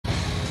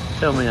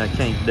Tell me I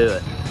can't do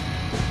it.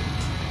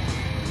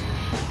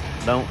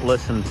 Don't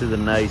listen to the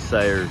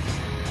naysayers,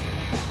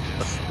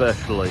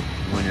 especially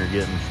when you're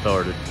getting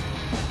started.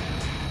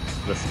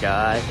 The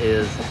sky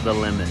is the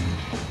limit.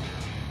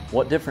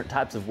 What different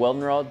types of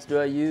welding rods do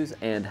I use,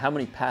 and how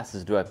many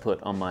passes do I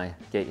put on my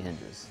gate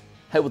hinges?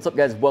 Hey, what's up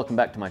guys? Welcome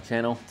back to my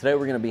channel. Today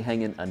we're gonna be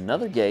hanging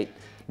another gate.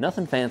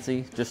 Nothing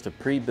fancy, just a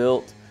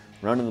pre-built,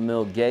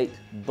 run-of-the-mill gate,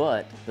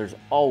 but there's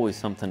always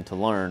something to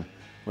learn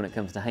when it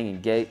comes to hanging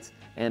gates,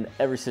 and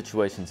every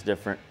situation's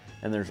different,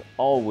 and there's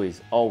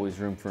always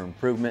room for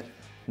improvement.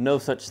 No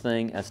such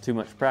thing as too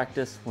much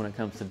practice when it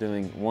comes to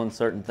doing one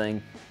certain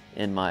thing,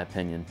 in my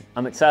opinion.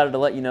 I'm excited to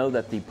let you know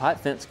that the pipe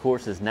fence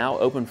course is now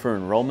open for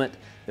enrollment.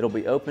 It'll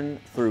be open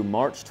through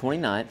March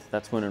 29th.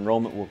 That's when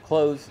enrollment will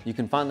close. You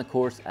can find the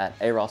course at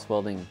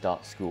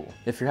arosswelding.school.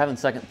 If you're having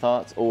second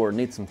thoughts or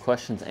need some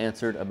questions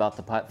answered about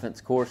the pipe fence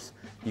course,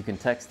 you can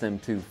text them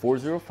to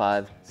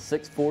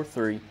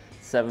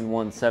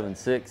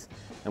 405-643-7176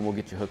 and we'll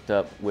get you hooked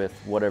up with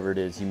whatever it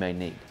is you may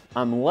need.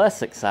 I'm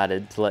less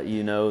excited to let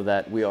you know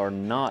that we are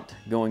not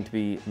going to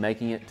be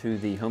making it to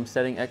the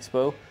Homesteading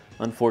Expo.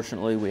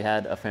 Unfortunately, we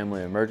had a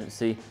family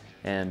emergency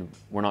and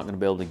we're not going to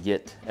be able to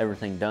get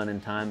everything done in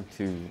time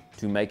to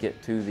make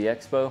it to the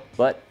expo,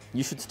 but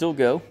you should still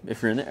go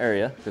if you're in the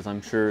area, because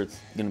I'm sure it's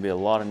going to be a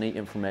lot of neat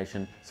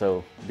information.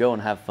 So go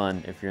and have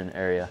fun if you're in the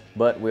area,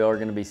 but we are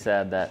going to be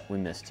sad that we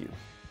missed you.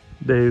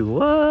 Do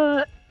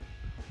what?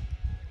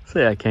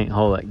 See, I can't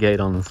hold that gate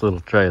on this little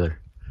trailer.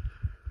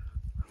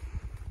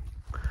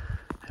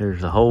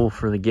 Here's the hole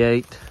for the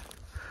gate.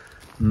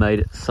 Made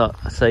it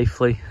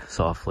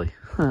softly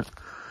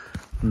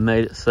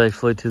made it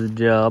safely to the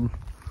job.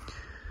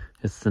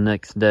 It's the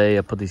next day.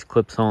 I put these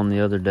clips on the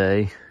other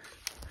day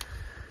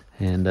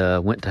and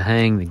went to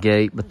hang the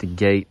gate, but the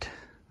gate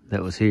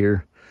that was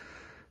here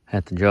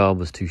at the job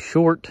was too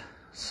short,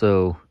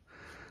 so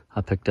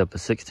I picked up a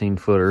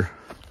 16-footer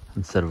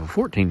instead of a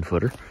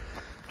 14-footer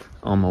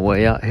on my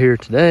way out here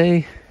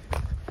today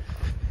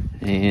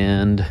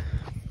and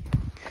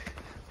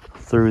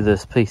threw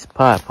this piece of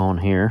pipe on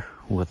here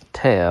with a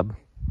tab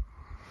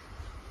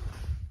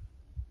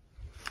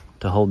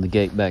to hold the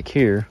gate back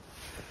here.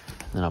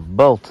 And I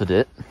bolted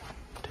it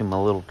to my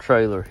little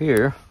trailer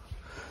here,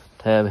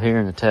 tab here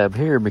and a tab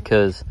here,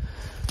 because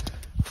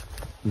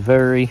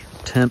very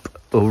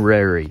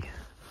temporary.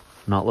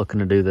 I'm not looking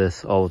to do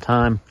this all the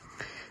time.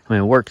 I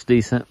mean, it works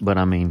decent, but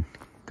I mean,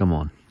 come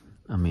on.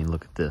 I mean,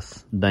 look at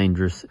this.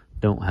 Dangerous.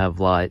 Don't have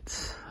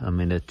lights. I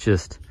mean, it's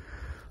just,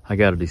 I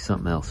got to do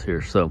something else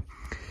here. So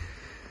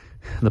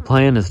the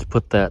plan is to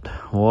put that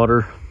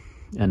water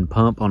and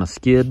pump on a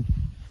skid.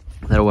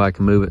 That way I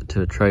can move it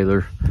to a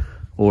trailer,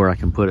 or I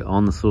can put it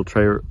on this little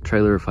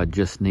trailer if I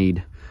just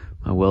need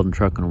my welding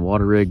truck and a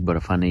water rig. But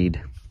if I need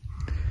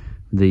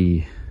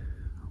the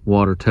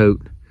water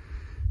tote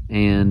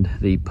and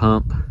the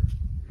pump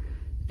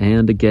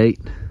and a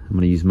gate, I'm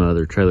going to use my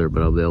other trailer,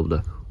 but I'll be able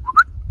to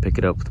pick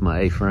it up with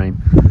my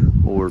A-frame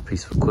or a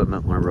piece of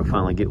equipment whenever I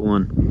finally get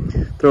one.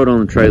 Throw it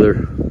on the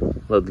trailer,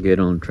 load the gate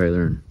on the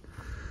trailer, and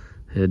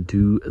head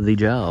to the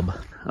job.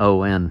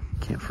 Oh, and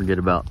can't forget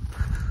about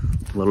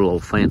a little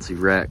old fancy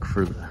rack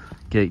for the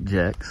gate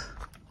jacks.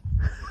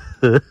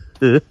 What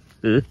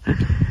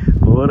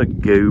a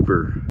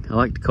goober. I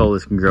like to call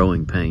this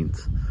growing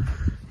pains.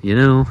 You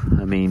know,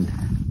 I mean,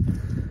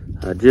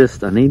 I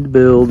need to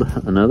build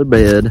another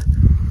bed,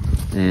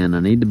 and I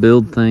need to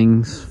build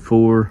things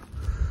for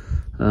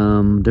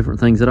different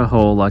things that I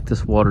haul, like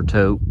this water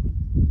tote.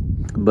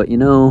 But you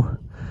know,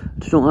 I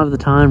just don't have the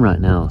time right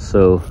now.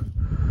 So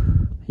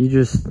you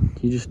just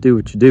do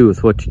what you do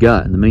with what you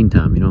got in the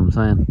meantime, you know what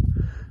I'm saying?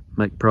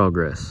 Make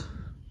progress,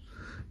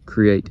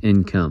 create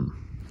income,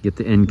 get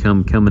the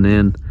income coming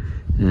in,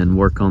 and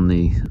work on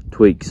the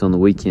tweaks on the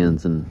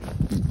weekends and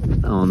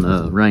on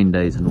rain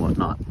days and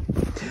whatnot.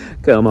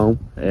 Come on.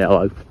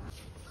 Hello.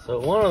 So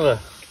one of the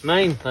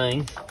main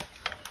things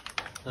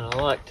that I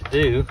like to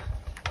do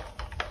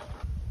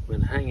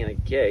when hanging a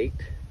gate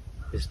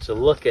is to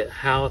look at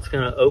how it's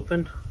going to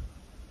open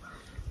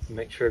and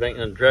make sure it ain't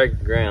going to drag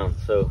the ground.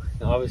 So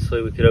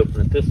obviously we could open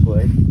it this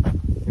way,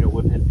 you know,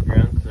 wouldn't hit the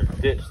ground because there's a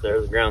ditch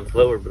there, the ground's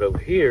lower. But over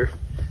here,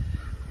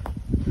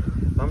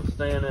 if I'm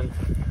standing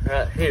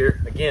right here,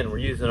 again, we're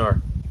using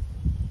our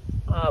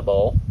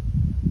eyeball,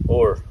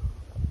 or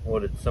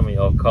what did some of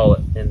y'all call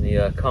it in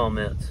the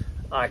comments?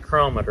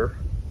 Icrometer.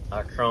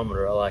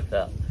 Icrometer, I like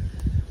that.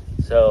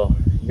 So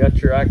you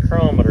got your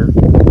icrometer,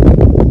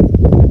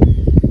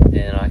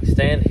 and I can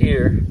stand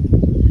here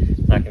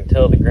and I can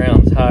tell the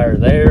ground's higher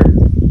there,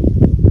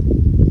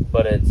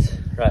 but it's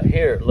right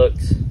here, it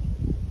looks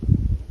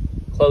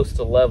close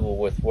to level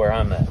with where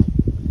I'm at.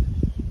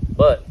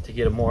 But to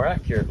get a more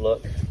accurate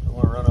look, I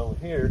want to run over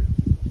here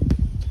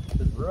to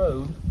the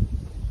road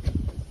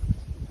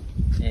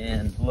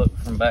and look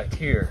from back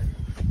here.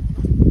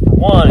 For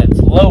one, it's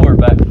lower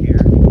back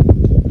here,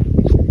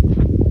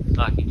 so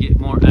I can get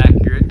more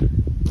accurate,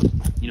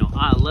 you know,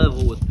 eye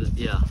level with the,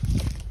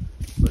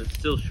 but it's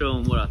still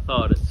showing what I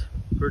thought. It's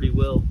pretty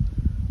well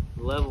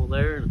level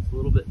there, and it's a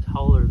little bit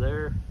taller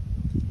there.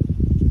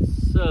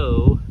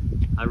 So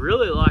I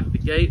really like the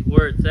gate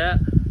where it's at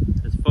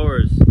as far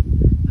as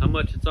how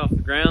much it's off the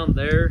ground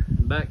there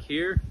and back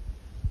here,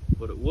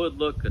 but it would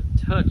look a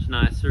touch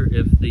nicer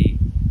if the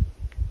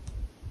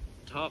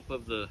top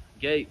of the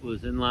gate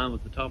was in line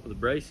with the top of the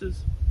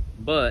braces.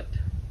 But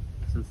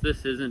since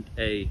this isn't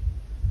a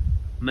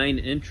main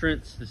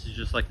entrance, this is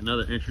just like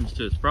another entrance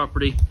to his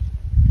property,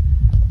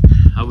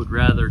 I would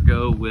rather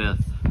go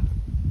with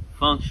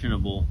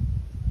functionable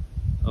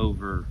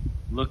over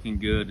looking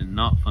good and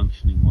not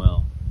functioning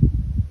well.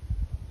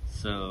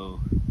 So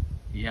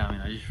yeah, I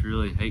mean, I just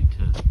really hate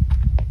to,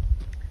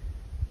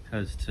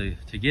 because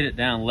to get it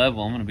down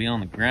level, I'm going to be on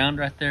the ground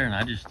right there, and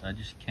I just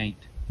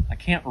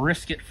can't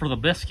risk it for the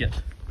biscuit.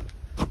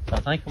 So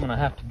I think I'm going to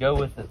have to go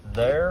with it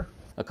there.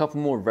 A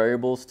couple more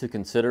variables to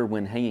consider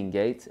when hanging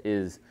gates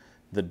is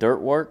the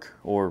dirt work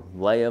or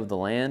lay of the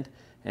land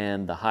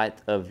and the height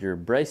of your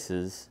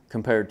braces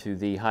compared to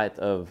the height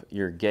of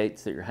your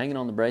gates that you're hanging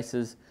on the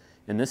braces.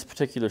 In this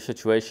particular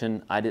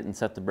situation, I didn't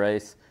set the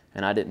brace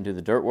and I didn't do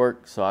the dirt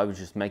work, so I was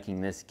just making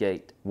this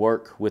gate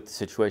work with the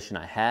situation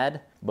I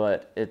had.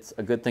 But it's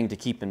a good thing to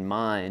keep in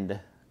mind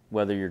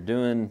whether you're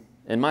doing,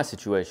 in my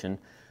situation,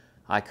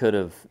 I could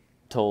have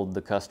told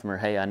the customer,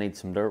 hey, I need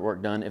some dirt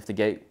work done if the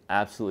gate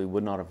absolutely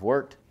would not have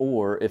worked.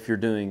 Or if you're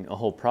doing a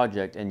whole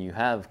project and you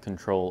have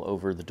control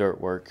over the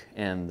dirt work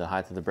and the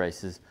height of the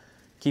braces,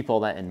 keep all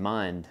that in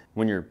mind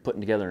when you're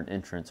putting together an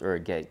entrance or a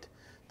gate,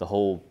 the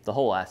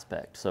whole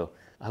aspect. So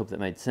I hope that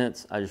made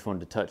sense. I just wanted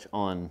to touch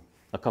on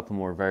a couple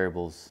more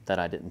variables that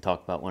I didn't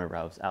talk about whenever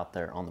I was out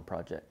there on the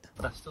project.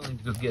 But I still need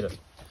to go get a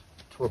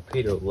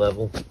torpedo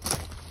level.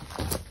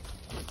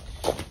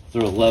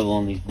 Throw a level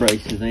on these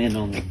braces and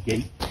on the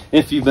gate.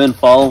 If you've been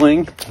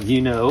following, you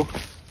know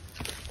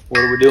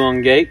what do we do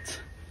on gates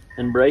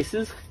and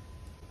braces?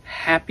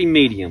 Happy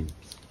medium.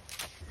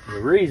 The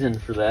reason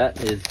for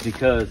that is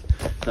because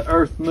the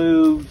earth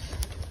moves.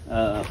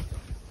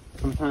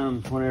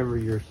 Sometimes whenever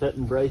you're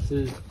setting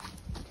braces,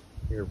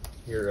 your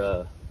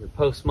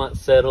post might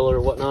settle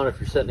or whatnot if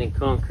you're setting in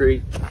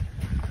concrete,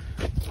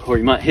 or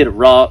you might hit a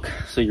rock,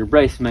 so your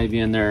brace may be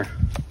in there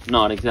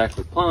not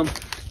exactly plumb,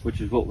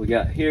 which is what we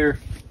got here.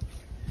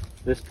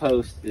 This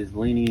post is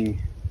leaning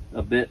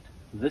a bit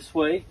this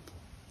way,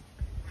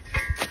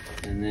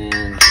 and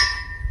then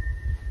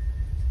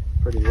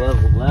pretty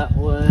level that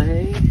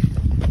way.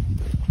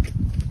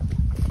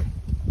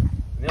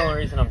 The only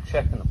reason I'm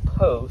checking the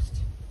post,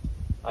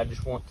 I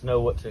just want to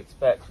know what to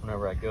expect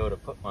whenever I go to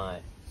put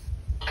my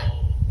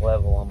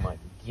level on my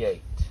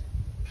gate.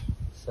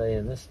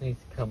 Saying this needs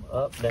to come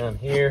up down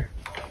here,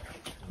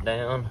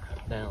 down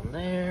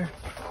there.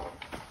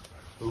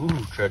 Ooh,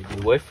 try to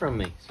get away from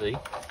me, see?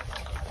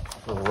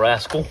 Little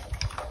rascal.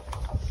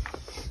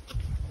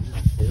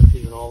 There's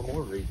even all the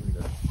more reason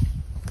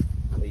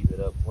to leave it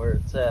up where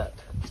it's at.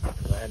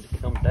 I had to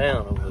come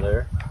down over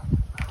there,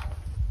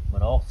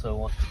 but also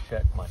want to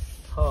check my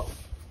top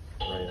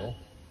rail.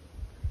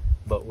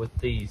 But with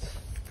these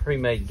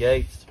pre-made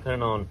gates,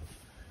 depending on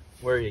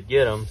where you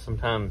get them,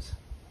 sometimes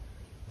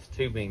this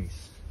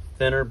tubing's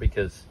thinner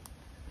because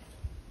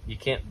you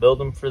can't build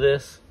them for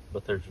this,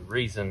 but there's a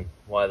reason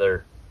why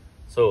they're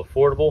so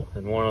affordable,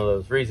 and one of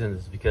those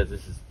reasons is because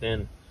this is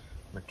thin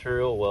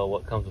material. Well,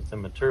 what comes with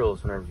thin material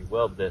is whenever you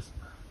weld this,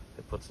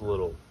 it puts a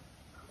little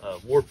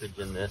warpage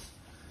in this.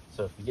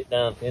 So if you get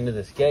down at the end of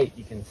this gate,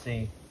 you can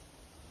see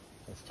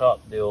this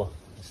top deal,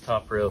 this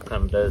top rail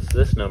kind of does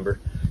this number.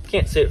 You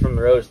can't see it from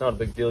the road, it's not a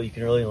big deal. You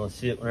can really only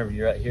see it whenever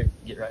you're right here,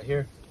 get right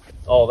here.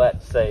 All that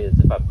to say is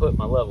if I put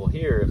my level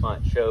here, it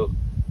might show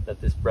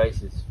that this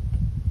brace is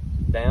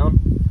down,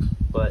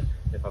 but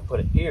if I put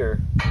it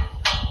here,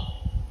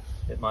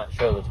 it might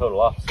show the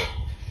total opposite.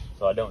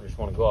 So I don't just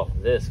want to go off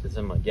of this, because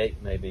then my gate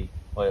may be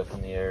way up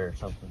in the air or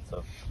something.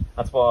 So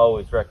that's why I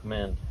always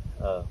recommend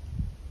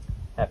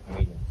happy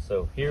medium.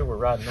 So here we're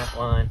riding that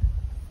line,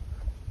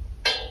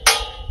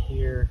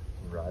 here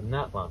we're riding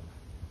that line.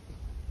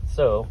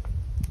 So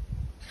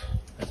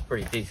that's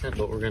pretty decent,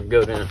 but we're going to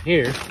go down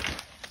here,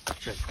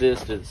 check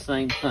this, do the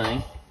same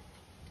thing.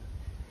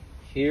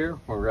 Here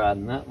we're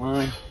riding that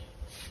line,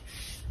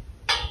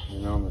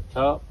 and on the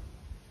top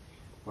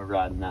we're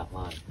riding that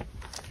line.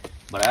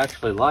 But I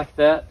actually like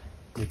that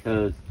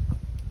because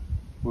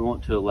we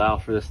want to allow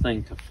for this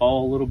thing to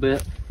fall a little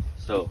bit.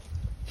 So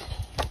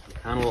I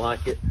kind of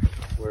like it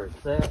where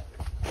it's at.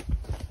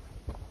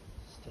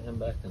 Stand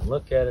back and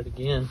look at it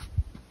again.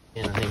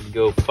 And I need to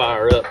go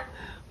fire up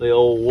the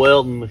old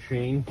welding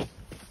machine.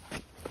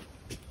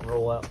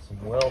 Roll out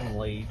some welding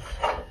leads.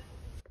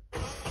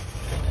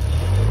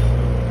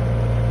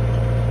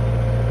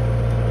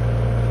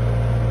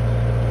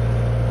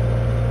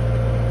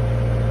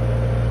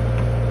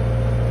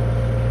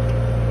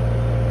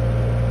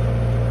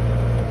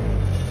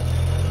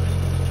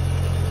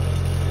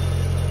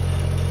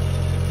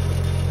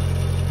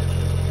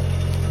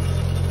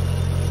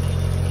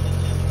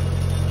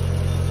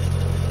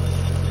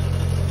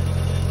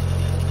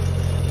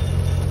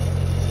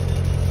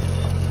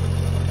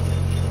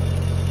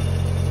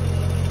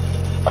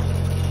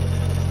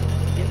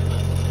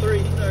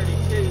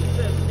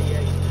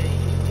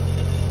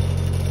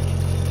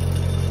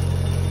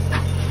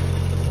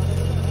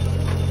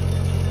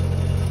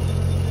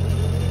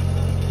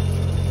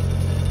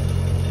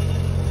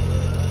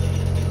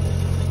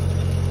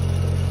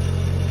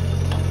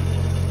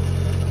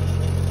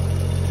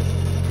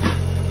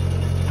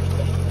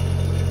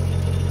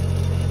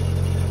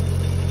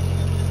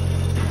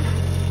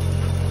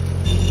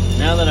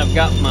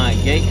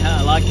 gate how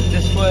I like it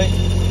this way.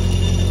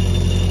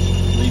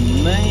 The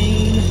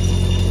main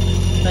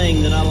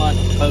thing that I like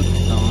to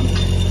focus on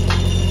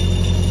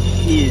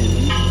is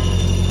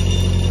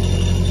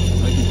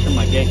making sure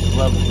my gate's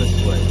level this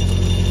way,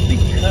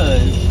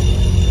 because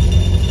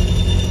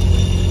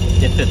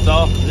if it's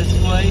off this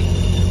way,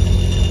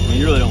 I mean,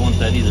 you really don't want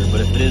that either,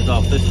 but if it is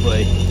off this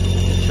way,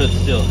 it should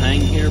still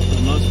hang here for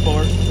the most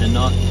part and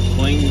not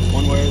swing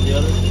one way or the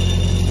other.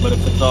 But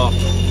if it's off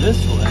this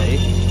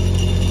way,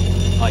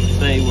 like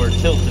say we're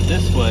tilted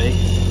this way,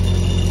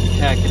 you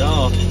tack it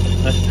off,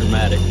 that's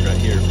dramatic right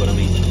here, but I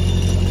mean,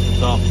 if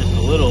it's off just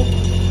a little,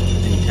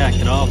 and you tack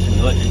it off and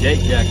you let your gate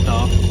jacks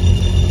off,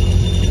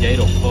 the gate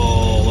will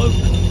fall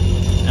open.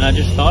 And I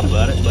just thought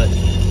about it, but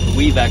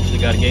we've actually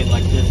got a gate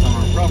like this on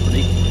our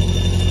property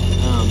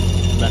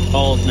that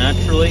falls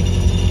naturally.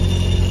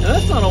 Now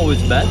that's not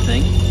always a bad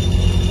thing.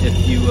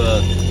 If you,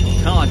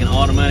 kind of like an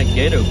automatic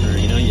gate opener,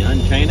 you know, you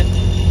unchain it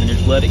and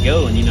just let it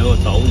go, and you know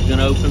it's always going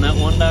to open that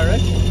one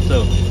direction.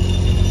 So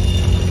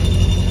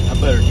I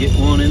better get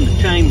one in the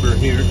chamber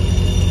here.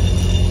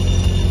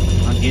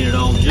 I'll get it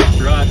all just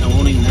right. I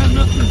won't even have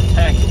nothing to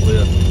tack it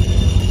with.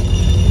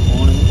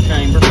 One in the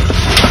chamber.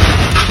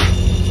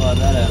 Slide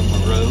that out of my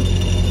road.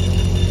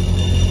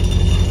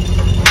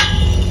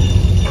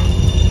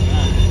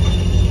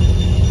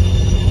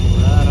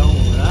 Right on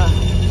right,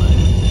 man.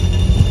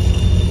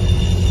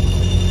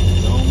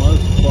 It's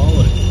almost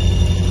quality.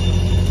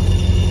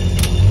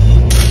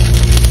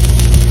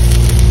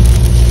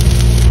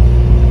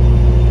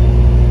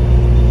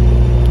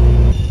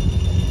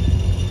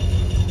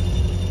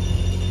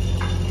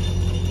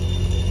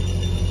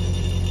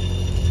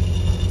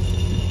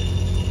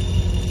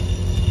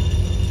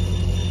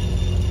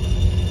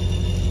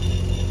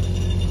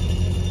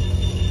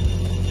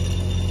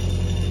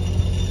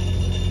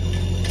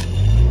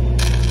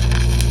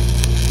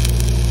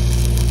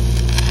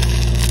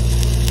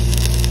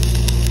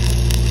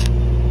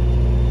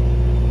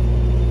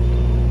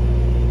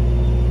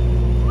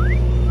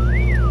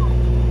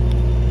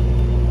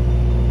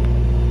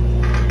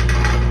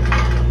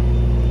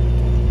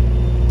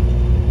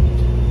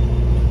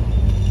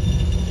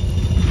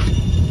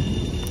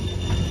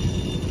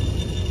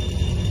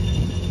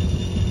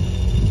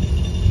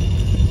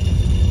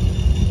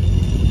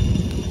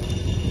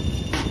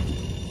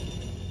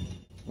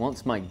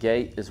 Once my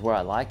gate is where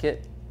I like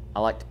it, I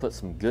like to put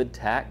some good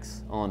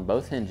tacks on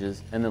both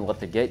hinges and then let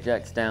the gate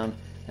jacks down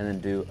and then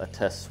do a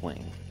test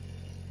swing.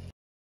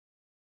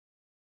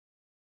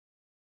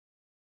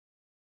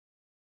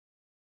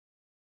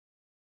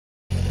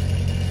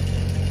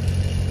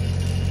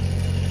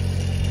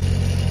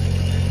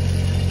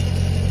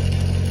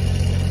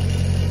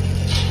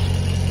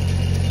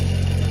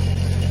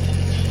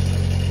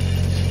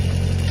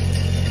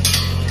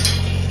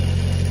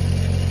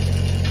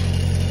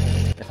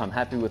 If I'm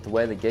happy with the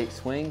way the gate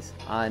swings,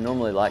 I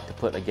normally like to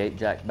put a gate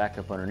jack back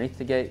up underneath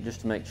the gate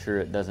just to make sure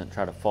it doesn't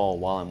try to fall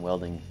while I'm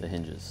welding the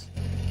hinges.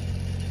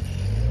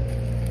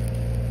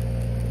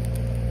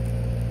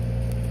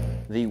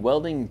 The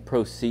welding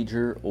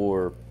procedure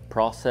or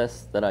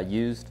process that I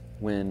used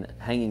when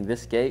hanging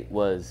this gate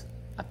was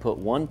I put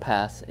one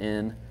pass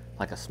in,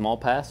 like a small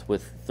pass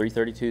with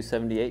 332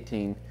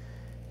 7018,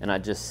 and I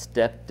just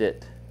stepped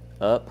it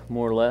up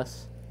more or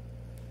less,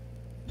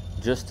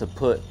 just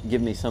to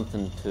give me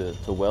something to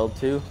weld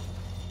to.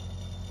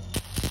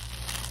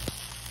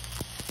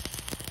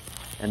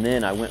 And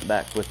then I went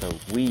back with a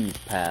weave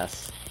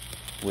pass,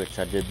 which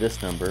I did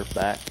this number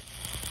back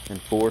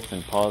and forth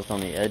and paused on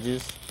the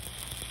edges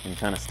and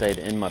kind of stayed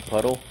in my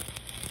puddle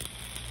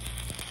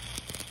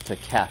to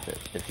cap it,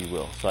 if you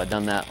will. So I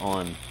done that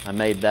I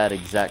made that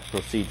exact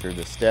procedure,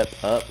 the step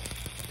up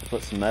to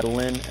put some metal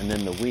in, and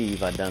then the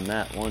weave, I done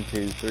that 1,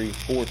 2, 3,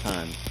 4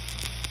 times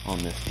on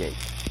this gate.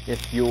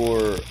 If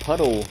your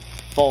puddle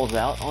falls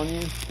out on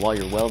you while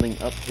you're welding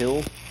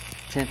uphill,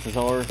 chances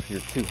are you're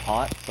too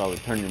hot, so I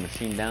would turn your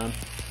machine down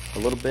a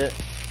little bit.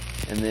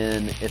 And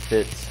then if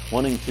it's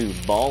wanting to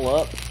ball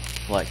up,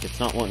 like it's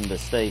not wanting to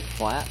stay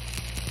flat,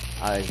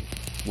 I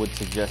would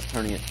suggest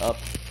turning it up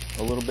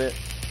a little bit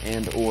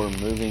and or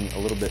moving a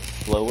little bit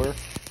slower,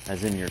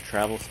 as in your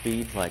travel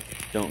speed. Like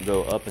don't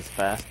go up as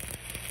fast,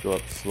 go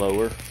up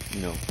slower,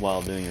 you know,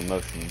 while doing your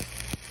motions.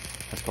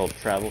 That's called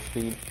travel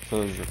speed.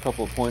 So those are a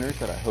couple of pointers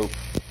that I hope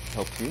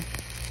helped you.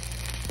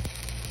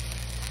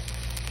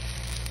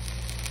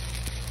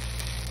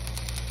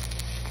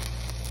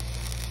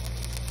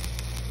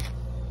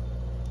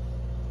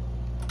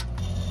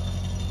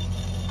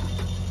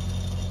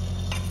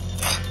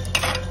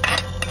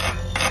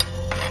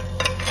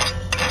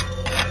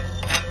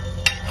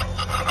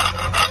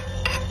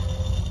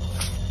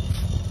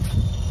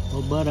 A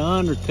little bit of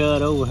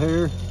undercut over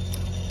here.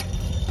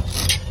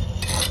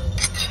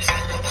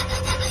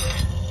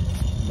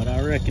 But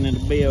I reckon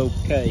it'll be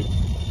okay.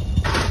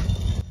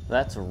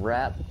 That's a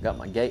wrap. Got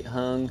my gate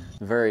hung.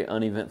 Very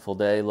uneventful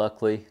day,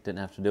 luckily. Didn't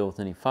have to deal with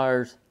any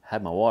fires.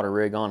 Had my water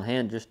rig on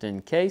hand just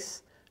in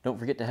case. Don't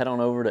forget to head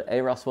on over to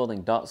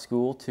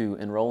arosswelding.school to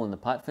enroll in the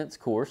pipe fence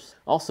course.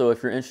 Also,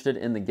 if you're interested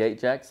in the gate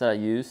jacks that I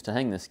used to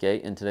hang this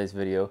gate in today's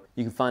video,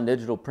 you can find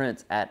digital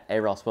prints at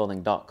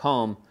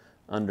arosswelding.com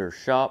under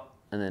shop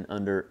and then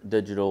under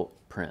digital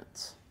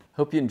prints.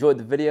 Hope you enjoyed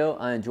the video.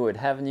 I enjoyed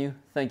having you.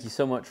 Thank you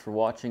so much for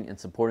watching and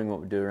supporting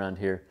what we do around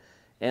here.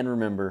 And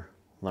remember,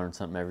 learn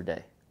something every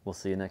day. We'll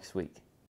see you next week.